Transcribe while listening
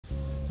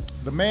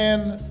The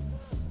man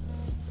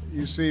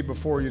you see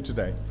before you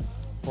today,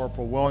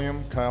 Corporal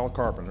William Kyle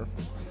Carpenter,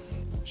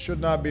 should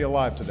not be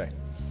alive today.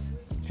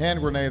 Hand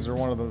grenades are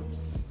one of the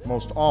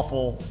most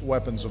awful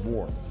weapons of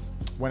war.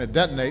 When it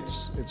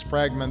detonates, its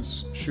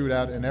fragments shoot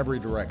out in every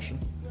direction.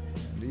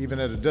 And even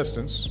at a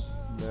distance,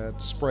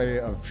 that spray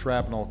of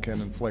shrapnel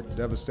can inflict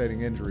devastating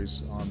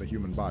injuries on the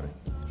human body.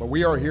 But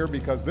we are here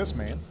because this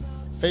man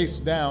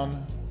faced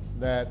down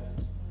that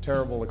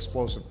terrible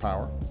explosive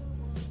power,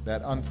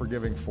 that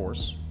unforgiving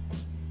force,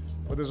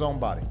 with his own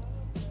body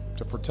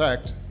to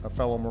protect a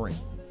fellow Marine.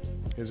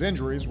 His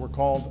injuries were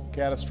called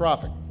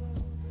catastrophic.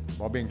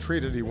 While being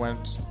treated, he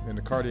went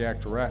into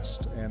cardiac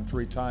arrest, and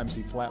 3 times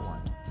he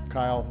flatlined.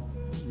 Kyle,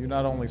 you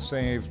not only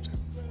saved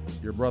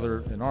your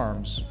brother in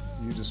arms,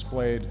 you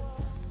displayed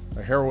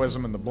a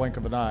heroism in the blink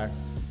of an eye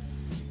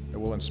that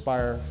will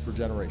inspire for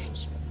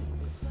generations.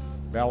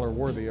 Valor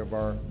worthy of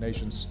our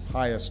nation's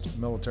highest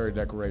military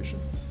decoration,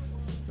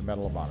 the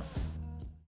Medal of Honor.